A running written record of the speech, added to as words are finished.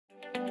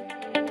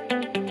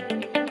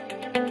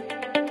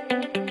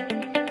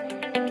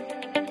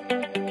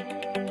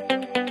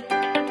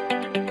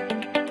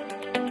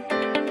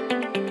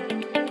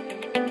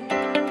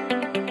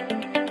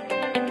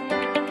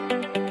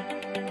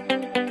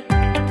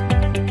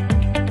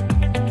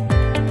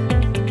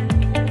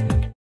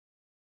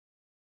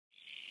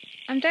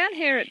down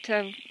here at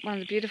one of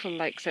the beautiful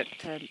lakes at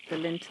the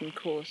Lynton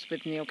course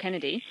with Neil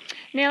Kennedy.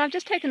 Neil, I've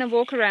just taken a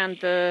walk around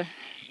the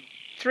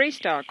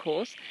 3-star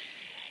course.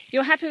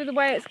 You're happy with the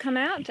way it's come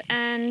out,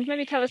 and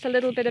maybe tell us a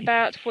little bit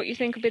about what you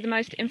think will be the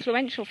most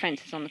influential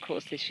fences on the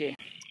course this year.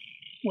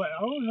 Well,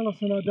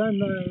 Alison, I don't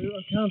know,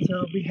 I can't say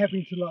I'll be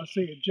happy till I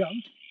see it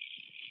jumped,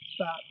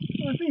 but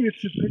I think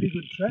it's a pretty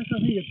good track. I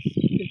think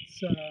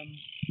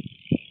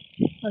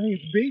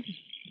it's big,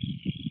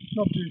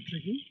 not too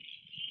tricky.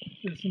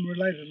 There's some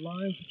related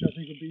lines which I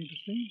think will be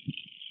interesting.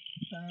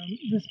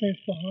 This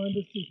fence behind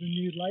us is the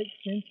new lake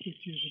fence,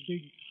 which is a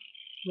big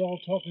roll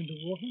top into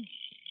water,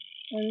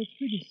 and it's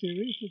pretty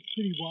serious. It's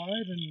pretty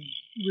wide and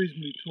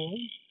reasonably tall,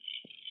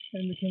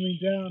 and they're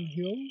coming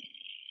downhill.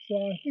 So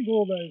I think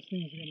all those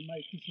things are going to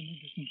make this an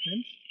interesting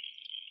fence.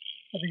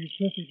 I think it's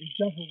perfectly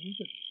jumpable,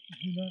 but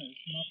who knows,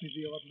 it might be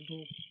the odd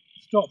little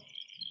stop.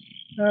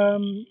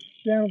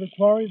 Down at the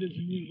quarry there's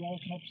a new roll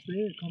tops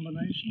there, a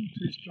combination,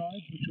 2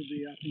 strides, which will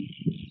be, I think,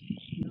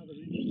 another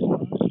interesting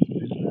ride. It's a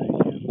bit of a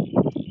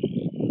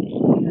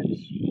catch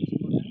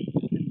someone out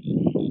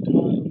and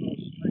tired or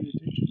not paying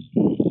attention.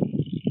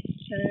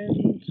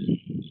 And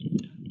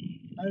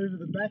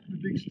over the back, the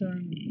big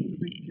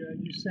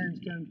new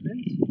sandstone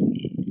fence.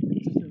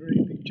 It's just a very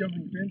big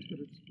jumping fence, but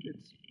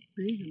it's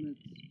big and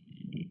it's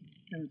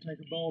going to take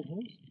a bold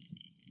horse.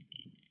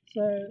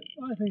 So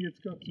I think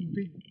it's got some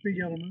big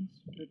elements,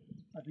 but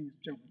I think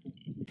it's jumpable.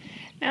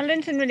 Now,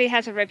 Lynton really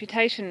has a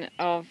reputation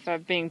of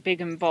being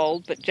big and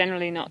bold, but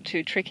generally not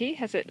too tricky.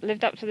 Has it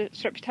lived up to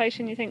its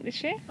reputation, you think,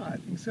 this year? I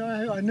think so.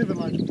 I never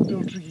like to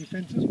build tricky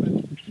fences, but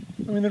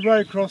I mean the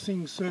road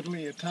crossing is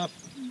certainly a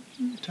tough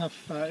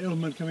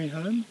element coming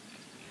home,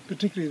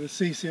 particularly the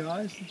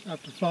CCIs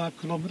up to 5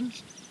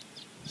 kilometres.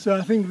 So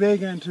I think they're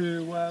going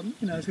to,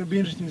 it's going to be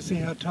interesting to see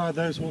how tired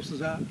those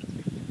horses are,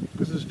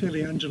 because it's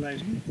fairly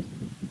undulating.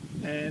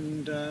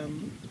 And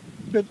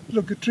but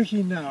look,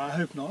 tricky? No, I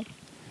hope not.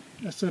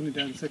 I certainly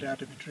don't set out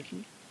to be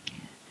tricky.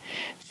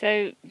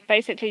 So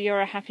basically,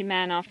 you're a happy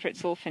man after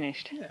it's all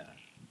finished. Yeah.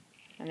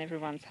 And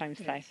everyone's home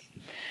safe.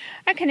 Yes.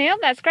 Okay, Neil,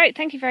 that's great.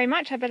 Thank you very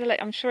much.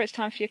 I'm sure it's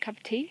time for your cup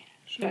of tea.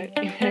 Sure.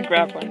 So you're going to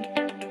grab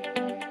one.